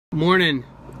Morning.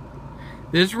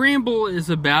 This ramble is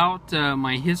about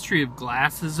my history of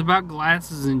glasses, about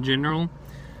glasses in general.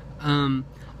 I'm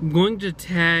going to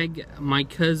tag my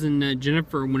cousin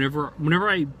Jennifer whenever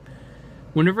I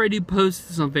do post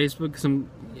this on Facebook, because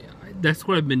that's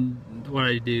what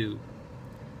I do.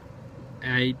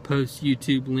 I post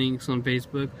YouTube links on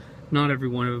Facebook. Not every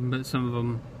one of them, but some of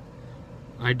them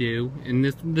I do. And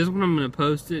this one I'm going to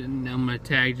post it, and I'm going to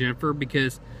tag Jennifer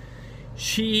because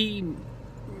she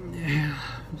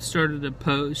started a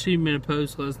post. She made a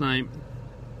post last night.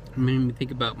 It made me think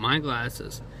about my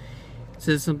glasses. It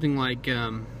says something like,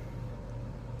 no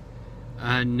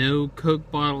Coke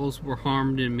bottles were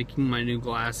harmed in making my new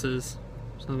glasses,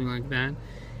 something like that,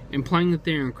 implying that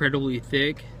they're incredibly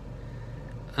thick.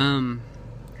 Now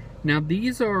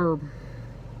these are,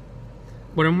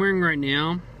 what I'm wearing right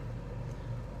now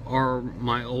are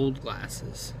my old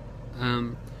glasses.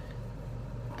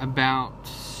 About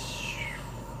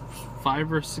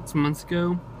 5 or 6 months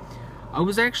ago, I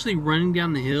was actually running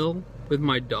down the hill with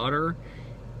my daughter,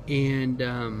 and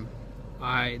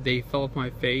they fell off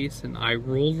my face, and I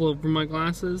rolled over my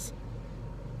glasses,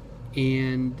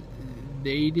 and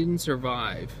they didn't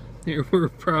survive. There were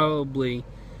probably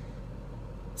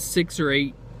 6 or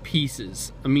 8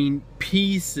 pieces. I mean,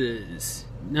 pieces.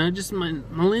 Not just my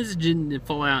lens didn't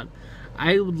fall out.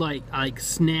 I would like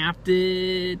snapped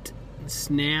it,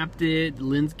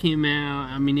 lens came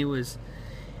out. I mean, it was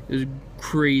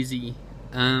crazy.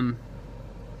 Now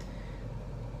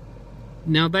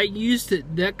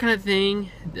that kind of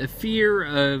thing, the fear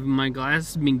of my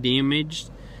glasses being damaged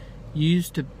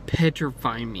used to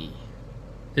petrify me.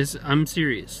 I'm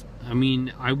serious. I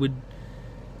mean,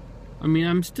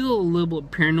 I'm still a little bit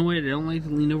paranoid. I don't like to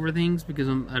lean over things because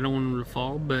I don't want them to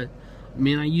fall. But I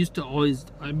mean, I used to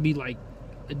I'd be like,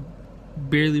 I'd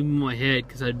barely move my head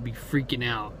because I'd be freaking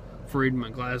out, afraid my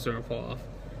glasses are gonna fall off.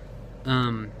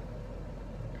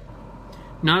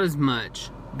 Not as much,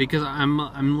 because I'm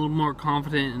a little more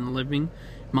confident in living.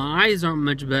 My eyes aren't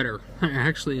much better. They're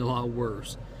actually a lot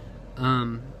worse.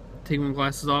 Taking my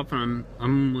glasses off and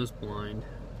I'm almost blind.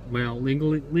 Well,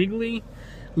 legally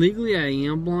I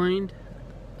am blind.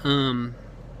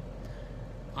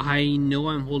 I know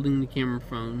I'm holding the camera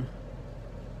phone,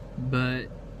 but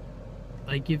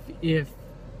like if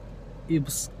I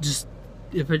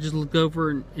just look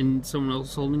over and someone else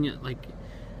is holding it, like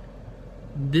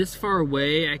this far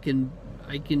away, I could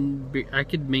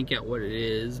make out what it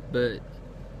is, but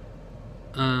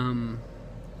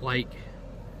like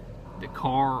the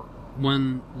car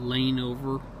one lane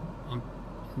over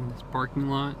in this parking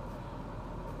lot,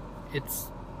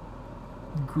 it's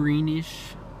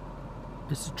greenish.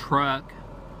 It's a truck.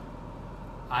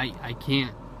 I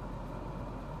can't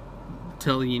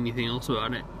tell you anything else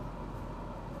about it,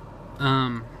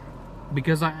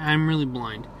 because I'm really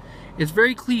blind. It's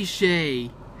very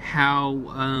cliche how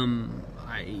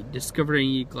I discovered I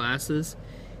needed glasses.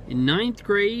 In 9th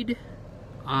grade,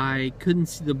 I couldn't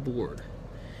see the board.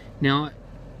 Now,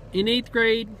 in 8th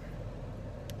grade,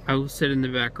 I would sit in the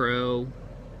back row,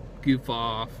 goof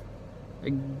off, I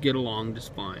get along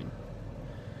just fine.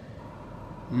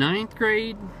 9th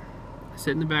grade, I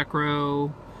sat in the back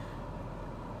row.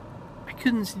 I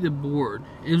couldn't see the board.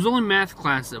 It was only math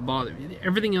class that bothered me.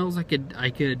 Everything else I could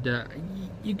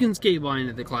you can skate by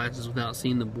into the classes without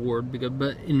seeing the board,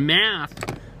 but in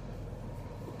math,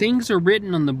 things are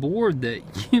written on the board that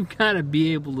you've got to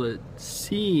be able to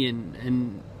see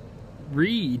and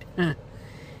read.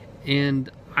 And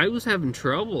I was having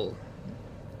trouble.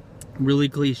 Really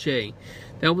cliche.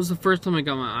 That was the first time I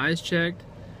got my eyes checked.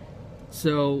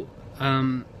 So,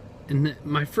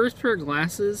 my first pair of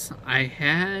glasses I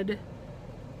had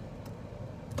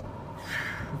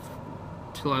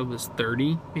till I was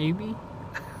 30, maybe.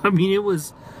 I mean,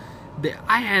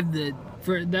 I had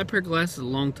for that pair of glasses a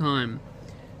long time.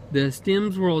 The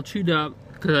stems were all chewed up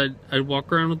because I'd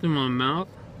walk around with them in my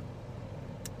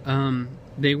mouth.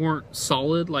 They weren't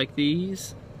solid like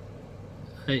these.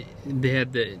 They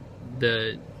had the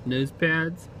nose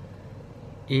pads,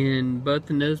 and both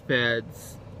the nose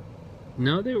pads,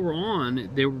 no, they were on.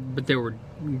 But they were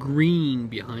green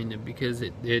behind them because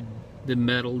the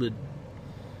metal had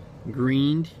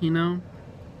greened, you know.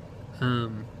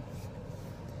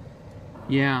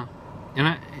 Yeah, and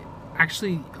I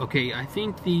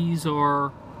think these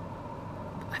were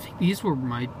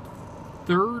my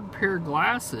 3rd pair of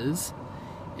glasses,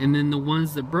 and then the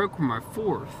ones that broke were my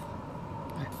 4th,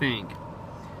 I think.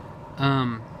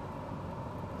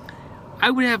 I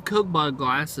would have Coke bottle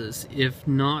glasses if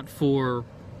not for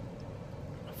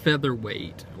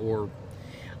Featherweight, or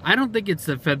I don't think it's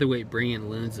the Featherweight brand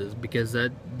lenses, because I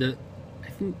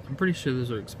I'm pretty sure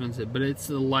those are expensive, but it's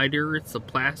the lighter, it's the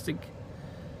plastic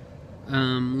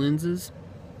lenses.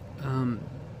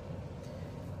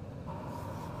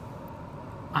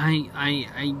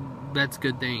 I that's a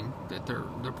good thing that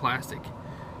they're plastic.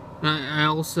 I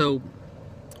also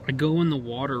go in the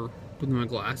water with my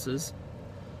glasses.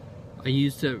 I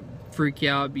used to freak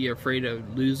out, be afraid to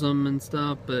lose them and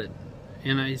stuff,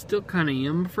 and I still kind of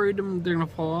am afraid they're gonna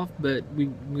fall off. But we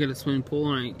got a swimming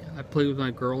pool, and I play with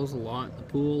my girls a lot in the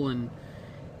pool, and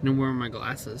wearing my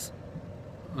glasses.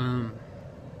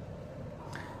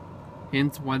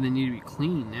 Hence why they need to be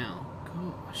clean now.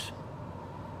 Gosh.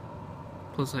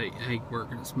 Plus, I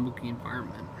work in a smoky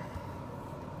environment.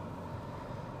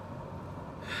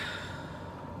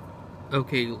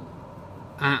 Okay,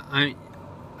 I'm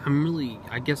really,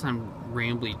 I guess I'm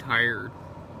rambly tired,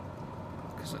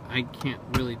 because I can't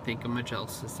really think of much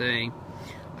else to say.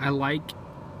 I like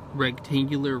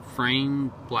rectangular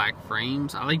frame, black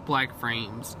frames. I like black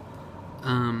frames.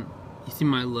 You see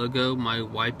my logo, my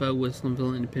WIPA,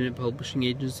 Whistlerville Independent Publishing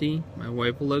Agency, my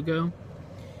WIPA logo,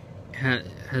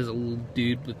 has a little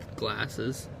dude with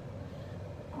glasses.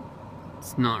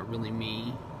 It's not really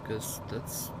me, because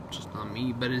that's just not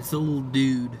me, but it's a little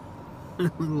dude. A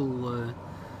little,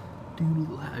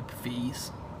 little happy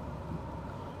face.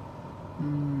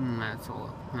 That's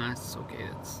all. That's okay.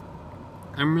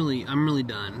 I'm really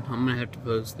done. I'm gonna have to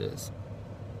post this.